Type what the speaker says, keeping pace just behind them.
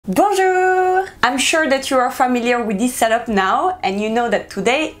Bonjour! I'm sure that you are familiar with this setup now and you know that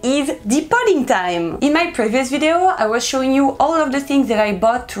today is depotting time. In my previous video, I was showing you all of the things that I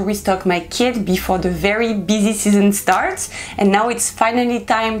bought to restock my kit before the very busy season starts, and now it's finally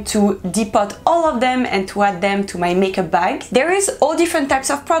time to depot all of them and to add them to my makeup bag. There is all different types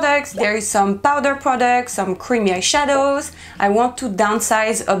of products. There is some powder products, some creamy eyeshadows. I want to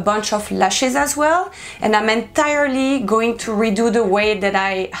downsize a bunch of lashes as well, and I'm entirely going to redo the way that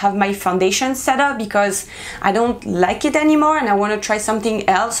I have my foundation set up because I don't like it anymore and I want to try something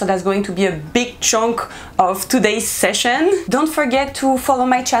else, so that's going to be a big chunk of today's session. Don't forget to follow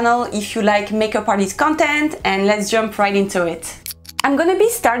my channel if you like makeup artist content, and let's jump right into it. I'm gonna be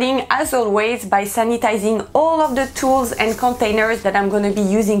starting, as always, by sanitizing all of the tools and containers that I'm gonna be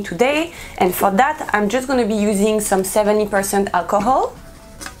using today, and for that I'm just gonna be using some 70% alcohol.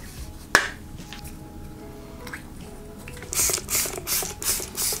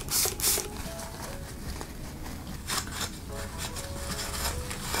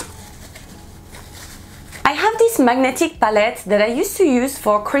 I have this magnetic palette that I used to use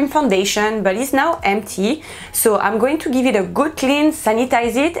for cream foundation, but is now empty. So I'm going to give it a good clean,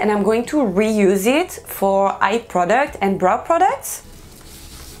 sanitize it, and I'm going to reuse it for eye product and brow products.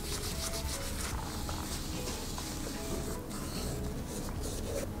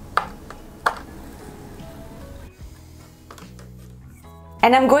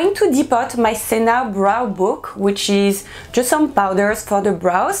 And I'm going to depot my Senna Brow Book, which is just some powders for the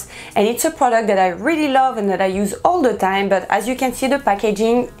brows. And it's a product that I really love and that I use all the time, but as you can see, the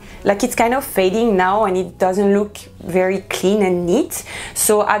packaging, like, it's kind of fading now and it doesn't look very clean and neat.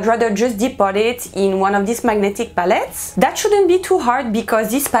 So I'd rather just depot it in one of these magnetic palettes. That shouldn't be too hard because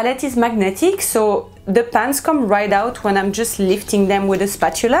this palette is magnetic, so the pans come right out when I'm just lifting them with a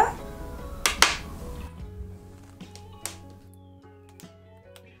spatula.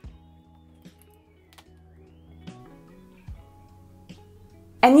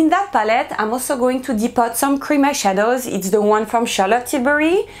 And in that palette, I'm also going to depot some cream eyeshadows. It's the one from Charlotte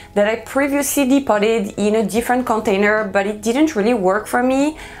Tilbury that I previously depotted in a different container, but it didn't really work for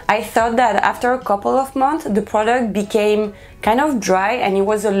me. I thought that after a couple of months, the product became kind of dry and it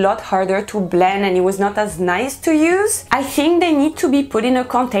was a lot harder to blend and it was not as nice to use. I think they need to be put in a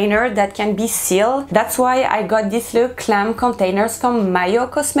container that can be sealed. That's why I got these little clam containers from Mayo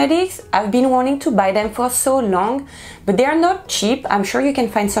Cosmetics. I've been wanting to buy them for so long, but they are not cheap. I'm sure you can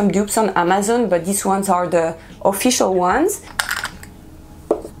find some dupes on Amazon, but these ones are the official ones.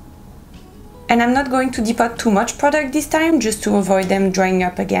 And I'm not going to depot too much product this time, just to avoid them drying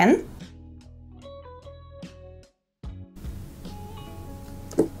up again.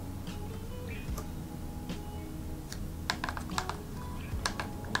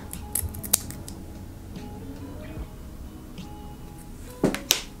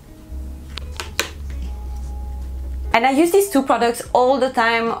 And I use these two products all the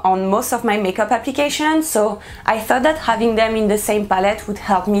time on most of my makeup applications, so I thought that having them in the same palette would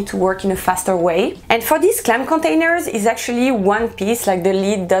help me to work in a faster way. And for these clam containers, it's actually one piece, like the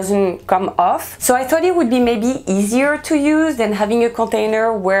lid doesn't come off. So I thought it would be maybe easier to use than having a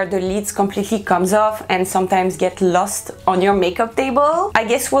container where the lid completely comes off and sometimes get lost on your makeup table. I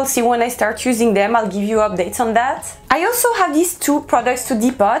guess we'll see when I start using them. I'll give you updates on that. I also have these two products to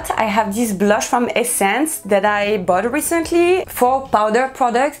depot. I have this blush from Essence that I bought recently. For powder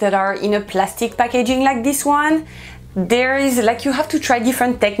products that are in a plastic packaging like this one, there is, like, you have to try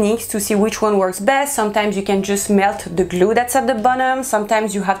different techniques to see which one works best. Sometimes you can just melt the glue that's at the bottom.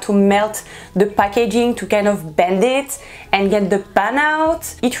 Sometimes you have to melt the packaging to kind of bend it and get the pan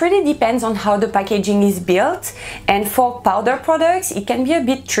out. It really depends on how the packaging is built. And for powder products, it can be a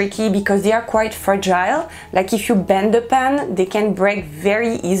bit tricky because they are quite fragile. Like, if you bend the pan, they can break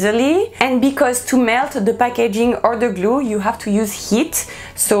very easily. And because to melt the packaging or the glue, you have to use heat.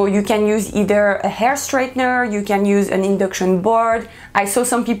 So you can use either a hair straightener, you can use an induction board. I saw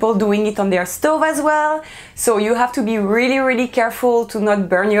some people doing it on their stove as well. So you have to be really careful to not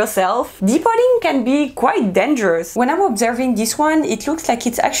burn yourself. Depotting can be quite dangerous. When I'm observing this one, it looks like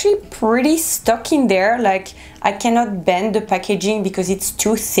it's actually pretty stuck in there. Like, I cannot bend the packaging because it's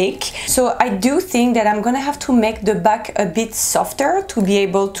too thick. So I do think that I'm gonna have to make the back a bit softer to be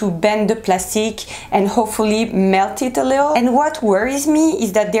able to bend the plastic and hopefully melt it a little. And what worries me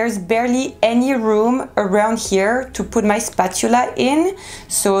is that there's barely any room around here to put my spatula in.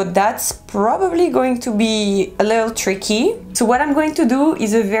 So that's probably going to be a little tricky. So what I'm going to do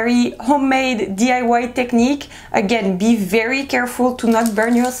is a very homemade DIY technique. Again, be very careful to not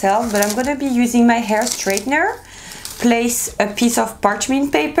burn yourself, but I'm gonna be using my hair straightener place a piece of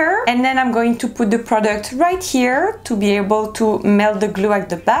parchment paper, and then I'm going to put the product right here to be able to melt the glue at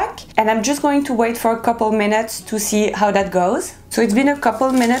the back, and I'm just going to wait for a couple minutes to see how that goes. So it's been a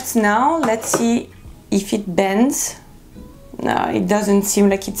couple minutes now. Let's see if it bends. No, it doesn't seem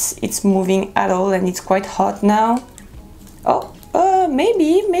like it's moving at all, and it's quite hot now. Oh,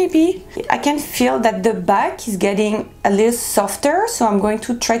 maybe. I can feel that the back is getting a little softer, so I'm going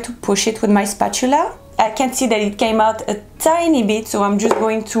to try to push it with my spatula. I can see that it came out a tiny bit, so I'm just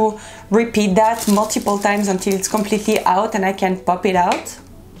going to repeat that multiple times until it's completely out and I can pop it out.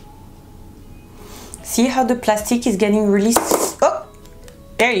 See how the plastic is getting really... Oh,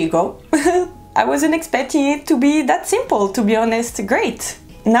 there you go. I wasn't expecting it to be that simple, to be honest. Great.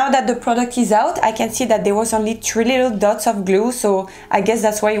 Now that the product is out, I can see that there was only 3 little dots of glue, so I guess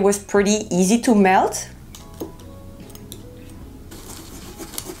that's why it was pretty easy to melt.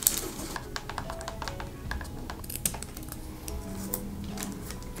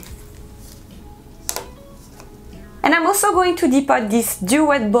 And I'm also going to depot this Dew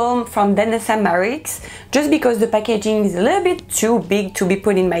Wet Balm from DECLUTTERING, just because the packaging is a little bit too big to be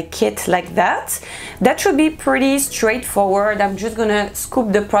put in my kit like that. That should be pretty straightforward. I'm just gonna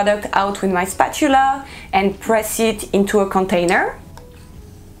scoop the product out with my spatula and press it into a container.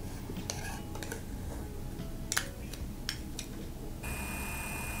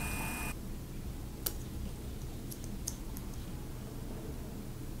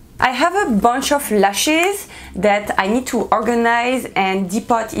 I have a bunch of lashes that I need to organize and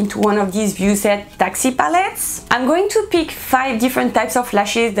depot into one of these View Set taxi palettes. I'm going to pick 5 different types of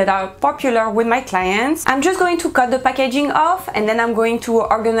lashes that are popular with my clients. I'm just going to cut the packaging off, and then I'm going to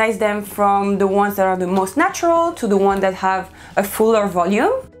organize them from the ones that are the most natural to the ones that have a fuller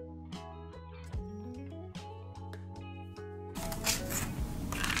volume.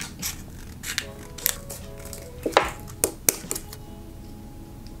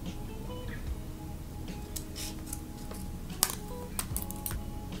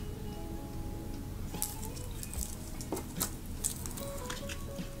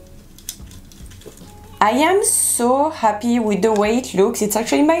 I am so happy with the way it looks. It's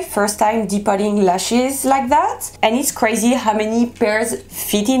actually my first time depotting lashes like that, and it's crazy how many pairs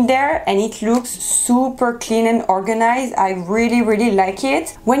fit in there, and it looks super clean and organized. I really like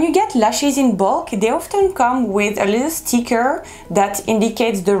it. When you get lashes in bulk, they often come with a little sticker that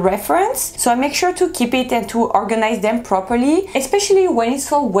indicates the reference, so I make sure to keep it and to organize them properly, especially when it's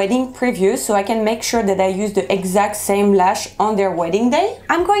for wedding previews, so I can make sure that I use the exact same lash on their wedding day.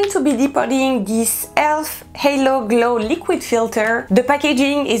 I'm going to be depotting this Halo Glow liquid filter. The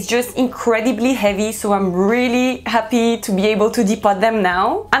packaging is just incredibly heavy, so I'm really happy to be able to depot them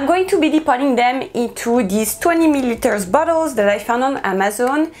now. I'm going to be depotting them into these 20 milliliters bottles that I found on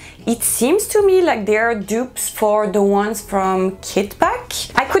Amazon. It seems to me like they're dupes for the ones from Kit Pack.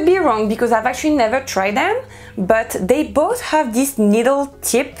 I could be wrong because I've actually never tried them, but they both have this needle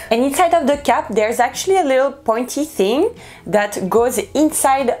tip, and inside of the cap there's actually a little pointy thing that goes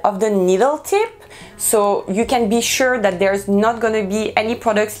inside of the needle tip, so you can be sure that there's not gonna be any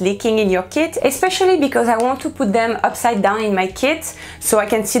products leaking in your kit, especially because I want to put them upside down in my kit so I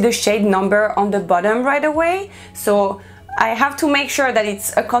can see the shade number on the bottom right away. So I have to make sure that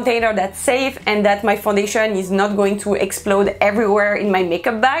it's a container that's safe and that my foundation is not going to explode everywhere in my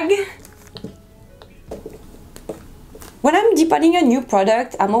makeup bag. When I'm depotting a new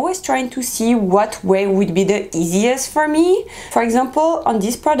product, I'm always trying to see what way would be the easiest for me. For example, on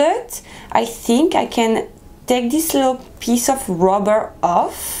this product, I think I can take this little piece of rubber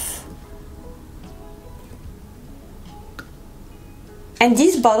off. And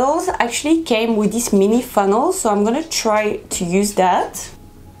these bottles actually came with this mini funnel, so I'm gonna try to use that.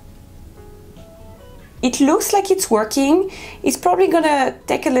 It looks like it's working. It's probably gonna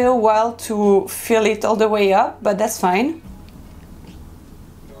take a little while to fill it all the way up, but that's fine.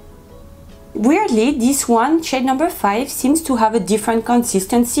 Weirdly, this one, shade number 5, seems to have a different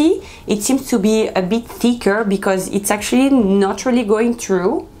consistency. It seems to be a bit thicker because it's actually not really going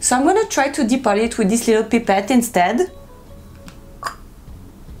through. So I'm gonna try to depot it with this little pipette instead.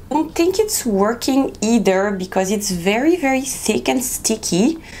 I don't think it's working either because it's very thick and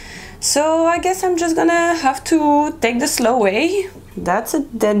sticky. So I guess I'm just gonna have to take the slow way. That's a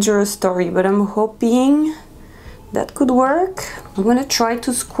dangerous story, but I'm hoping that could work. I'm gonna try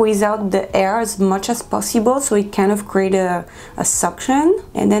to squeeze out the air as much as possible so it kind of create a suction,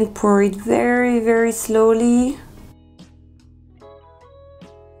 and then pour it very slowly.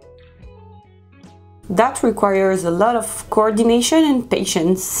 That requires a lot of coordination and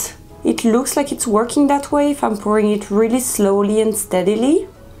patience. It looks like it's working that way if I'm pouring it really slowly and steadily.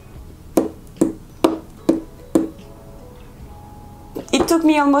 took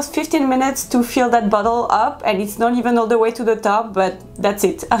me almost 15 minutes to fill that bottle up, and it's not even all the way to the top, but that's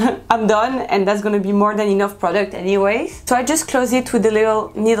it. I'm done, and that's gonna be more than enough product anyways. So I just close it with a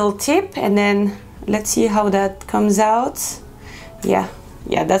little needle tip, and then let's see how that comes out. Yeah,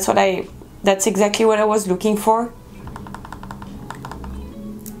 that's exactly what I was looking for.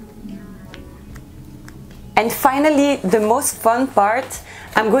 And finally, the most fun part,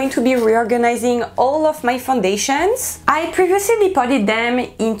 I'm going to be reorganizing all of my foundations. I previously depotted them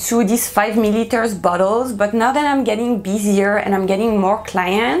into these 5 ml bottles, but now that I'm getting busier and I'm getting more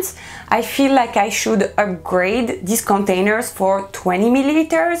clients, I feel like I should upgrade these containers for 20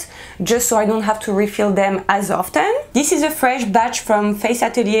 ml, just so I don't have to refill them as often. This is a fresh batch from Face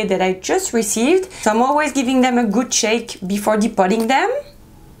Atelier that I just received, so I'm always giving them a good shake before depotting them.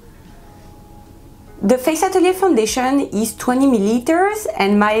 The Face Atelier foundation is 20 ml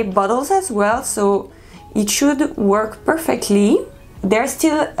and my bottles as well, so it should work perfectly. There's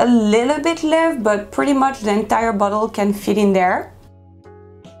still a little bit left, but pretty much the entire bottle can fit in there.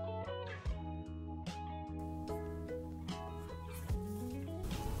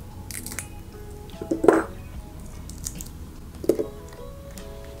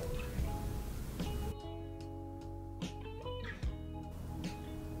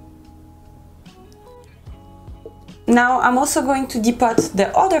 Now I'm also going to depot the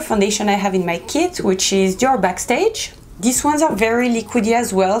other foundation I have in my kit, which is Dior Backstage. These ones are very liquidy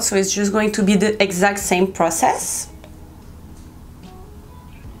as well, so it's just going to be the exact same process.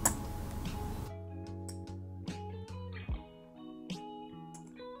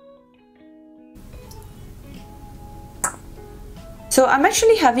 So I'm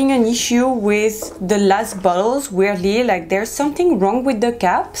actually having an issue with the last bottles, weirdly, like there's something wrong with the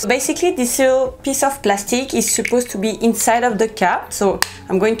cap. So basically this little piece of plastic is supposed to be inside of the cap, so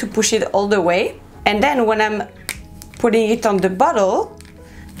I'm going to push it all the way. And then when I'm putting it on the bottle,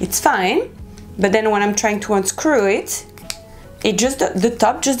 it's fine. But then when I'm trying to unscrew it, the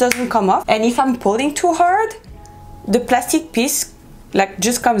top just doesn't come off. And if I'm pulling too hard, the plastic piece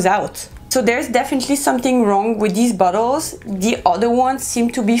just comes out. So there's definitely something wrong with these bottles. The other ones seem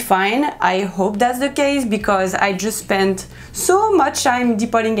to be fine. I hope that's the case because I just spent so much time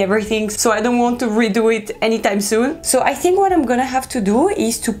depotting everything, so I don't want to redo it anytime soon. So I think what I'm gonna have to do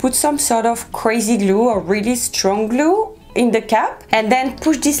is to put some sort of crazy glue or really strong glue in the cap and then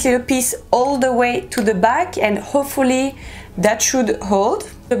push this little piece all the way to the back, and hopefully that should hold.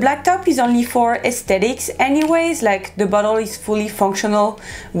 The black top is only for aesthetics anyways, like the bottle is fully functional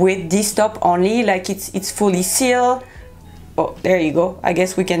with this top only, like it's fully sealed. Oh, there you go. I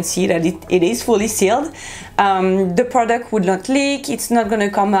guess we can see that it is fully sealed. The product would not leak, it's not gonna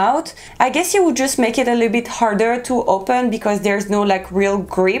come out. I guess you would just make it a little bit harder to open because there's no real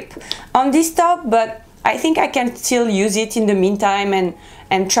grip on this top, but I think I can still use it in the meantime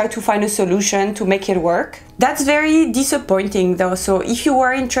and try to find a solution to make it work. That's very disappointing though, so if you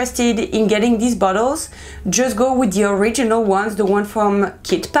are interested in getting these bottles, just go with the original ones, the one from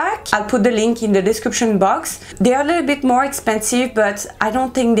Kit Pack. I'll put the link in the description box. They are a little bit more expensive, but I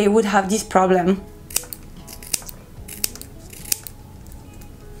don't think they would have this problem.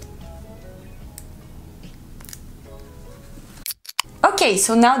 Okay,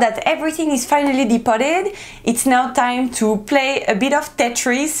 so now that everything is finally depotted, it's now time to play a bit of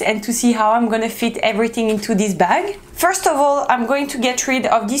Tetris and to see how I'm gonna fit everything into this bag. First of all, I'm going to get rid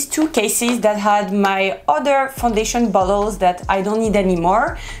of these 2 cases that had my other foundation bottles that I don't need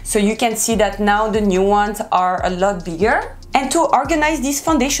anymore. So you can see that now the new ones are a lot bigger. And to organize these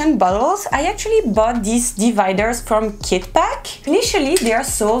foundation bottles, I actually bought these dividers from Kit Pack. Initially, they are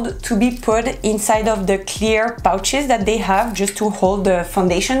sold to be put inside of the clear pouches that they have just to hold the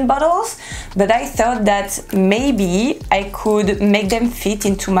foundation bottles. But I thought that maybe I could make them fit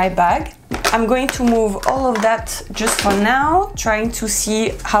into my bag. I'm going to move all of that just for now, trying to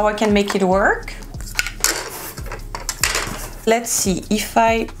see how I can make it work. Let's see, if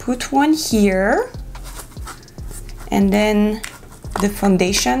I put one here, and then the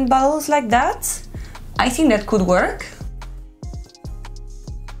foundation bottles like that, I think that could work.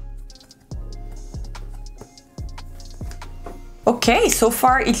 Okay, so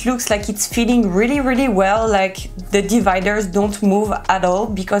far it looks like it's fitting really well, like the dividers don't move at all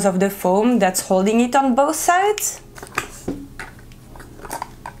because of the foam that's holding it on both sides.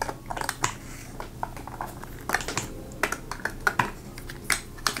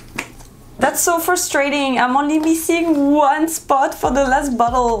 That's so frustrating. I'm only missing one spot for the last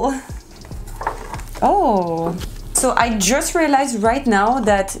bottle. Oh. So I just realized right now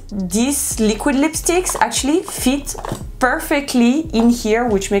that these liquid lipsticks actually fit perfectly in here,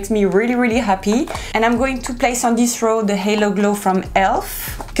 which makes me really happy. And I'm going to place on this row the Halo Glow from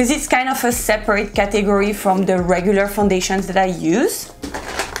e.l.f. because it's kind of a separate category from the regular foundations that I use.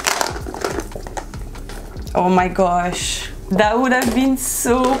 Oh my gosh, that would have been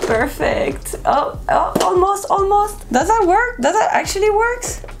so perfect. Oh, almost. Does that work? Does that actually work?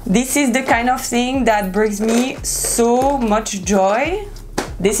 This is the kind of thing that brings me so much joy.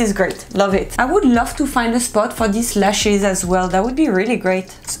 This is great, love it. I would love to find a spot for these lashes as well. That would be really great.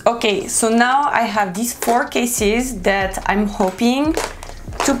 Okay, so now I have these 4 cases that I'm hoping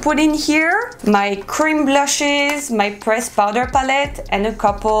to put in here. My cream blushes, my pressed powder palette, and a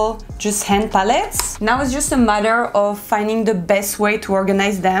couple just hand palettes. Now it's just a matter of finding the best way to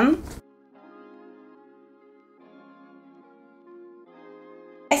organize them.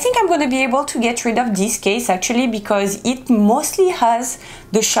 I think I'm gonna be able to get rid of this case actually because it mostly has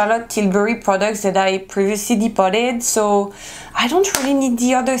the Charlotte Tilbury products that I previously depotted, so I don't really need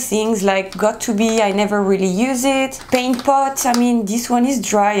the other things like Got2b, I never really use it. Paint pot, I mean this one is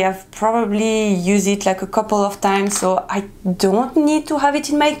dry, I've probably used it like a couple of times, so I don't need to have it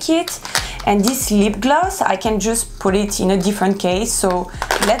in my kit. And this lip gloss, I can just put it in a different case, so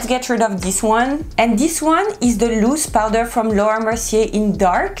let's get rid of this one. And this one is the loose powder from Laura Mercier in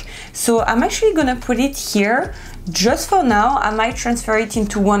dark, so I'm actually gonna put it here just for now. I might transfer it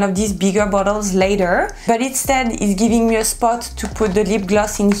into one of these bigger bottles later, but instead it's giving me a spot to put the lip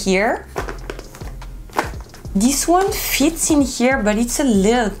gloss in here. This one fits in here, but it's a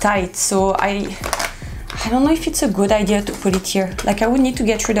little tight, so I don't know if it's a good idea to put it here. Like I would need to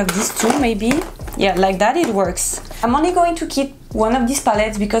get rid of this too, maybe. Yeah, like that it works. I'm only going to keep one of these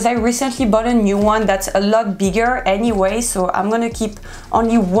palettes because I recently bought a new one that's a lot bigger anyway, so I'm gonna keep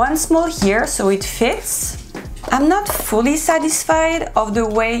only one small here so it fits. I'm not fully satisfied of the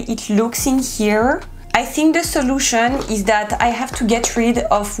way it looks in here. I think the solution is that I have to get rid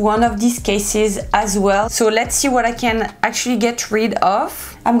of one of these cases as well. So let's see what I can actually get rid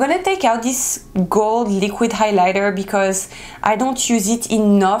of. I'm gonna take out this gold liquid highlighter because I don't use it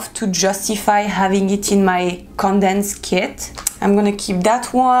enough to justify having it in my condensed kit. I'm gonna keep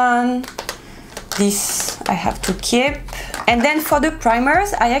that one. This I have to keep. And then for the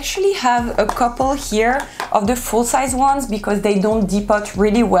primers, I actually have a couple here of the full-size ones because they don't depot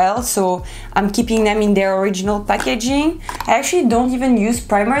really well, so I'm keeping them in their original packaging. I actually don't even use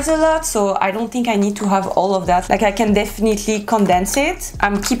primers a lot, so I don't think I need to have all of that. Like I can definitely condense it.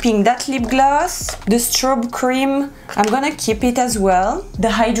 I'm keeping that lip gloss. The strobe cream, I'm gonna keep it as well. The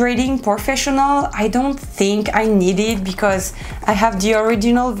hydrating professional, I don't think I need it because I have the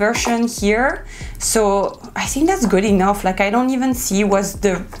original version here. So I think that's good enough. Like I don't even see what's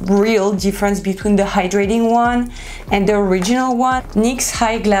the real difference between the hydrating one and the original one. NYX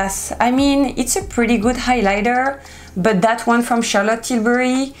High Glass, I mean it's a pretty good highlighter, but that one from Charlotte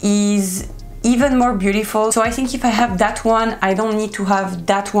Tilbury is even more beautiful. So I think if I have that one, I don't need to have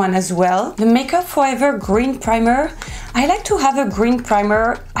that one as well. The Makeup Forever green primer, I like to have a green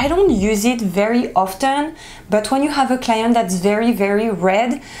primer. I don't use it very often, but when you have a client that's very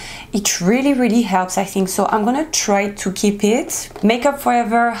red, it really helps, I think. So I'm gonna try to keep it. Makeup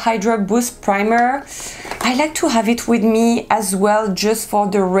Forever Hydra Boost Primer, I like to have it with me as well, just for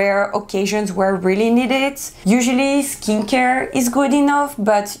the rare occasions where I really need it. Usually skincare is good enough,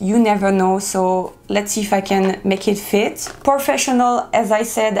 but you never know, so let's see if I can make it fit. Professional, as I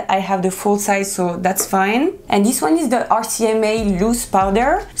said, I have the full size, so that's fine. And this one is the RCMA loose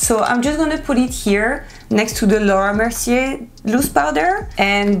powder, so I'm just gonna put it here next to the Laura Mercier loose powder,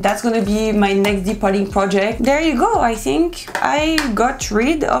 and that's gonna be my next depotting project. There you go, I think I got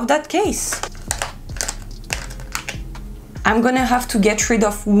rid of that case. I'm gonna have to get rid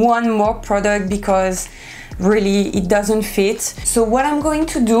of one more product because really it doesn't fit. So what I'm going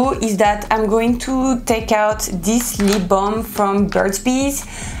to do is that I'm going to take out this lip balm from Burt's Bees.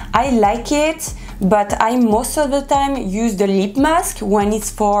 I like it, but I most of the time use the lip mask when it's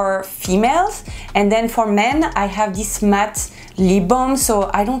for females, and then for men I have this matte lip balm, so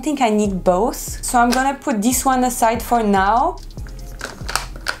I don't think I need both. So I'm gonna put this one aside for now.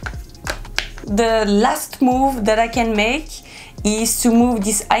 The last move that I can make is to move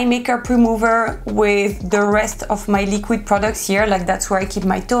this eye makeup remover with the rest of my liquid products here. Like that's where I keep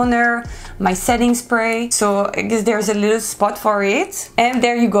my toner, my setting spray, so I guess there's a little spot for it. And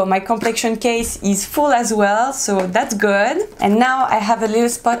there you go, my complexion case is full as well, so that's good. And now I have a little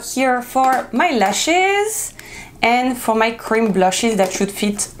spot here for my lashes. and for my cream blushes that should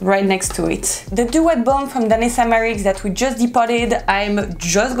fit right next to it. The Duet Balm from DECLUTTERING that we just depotted, I'm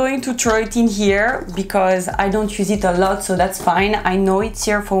just going to throw it in here because I don't use it a lot, so that's fine. I know it's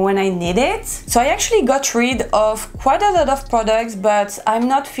here for when I need it. So I actually got rid of quite a lot of products, but I'm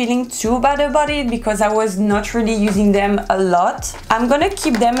not feeling too bad about it because I was not really using them a lot. I'm gonna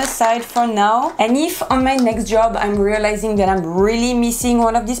keep them aside for now, and if on my next job I'm realizing that I'm really missing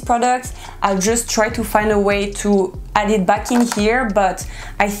one of these products, I'll just try to find a way to add it back in here, but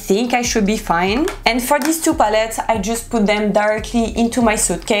I think I should be fine. And for these two palettes, I just put them directly into my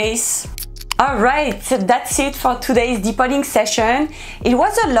suitcase. Alright, so that's it for today's depotting session. It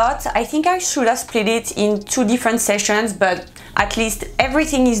was a lot. I think I should have split it in 2 different sessions, but at least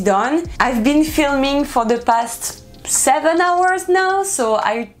everything is done. I've been filming for the past 7 hours now, so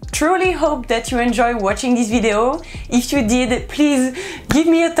I truly hope that you enjoy watching this video. If you did, please give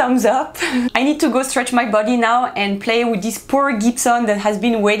me a thumbs up. I need to go stretch my body now and play with this poor Gibson that has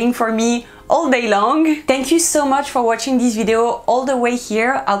been waiting for me all day long. Thank you so much for watching this video all the way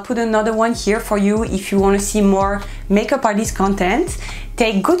here. I'll put another one here for you if you want to see more makeup artist content.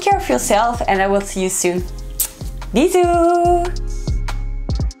 Take good care of yourself and I will see you soon. Bisous!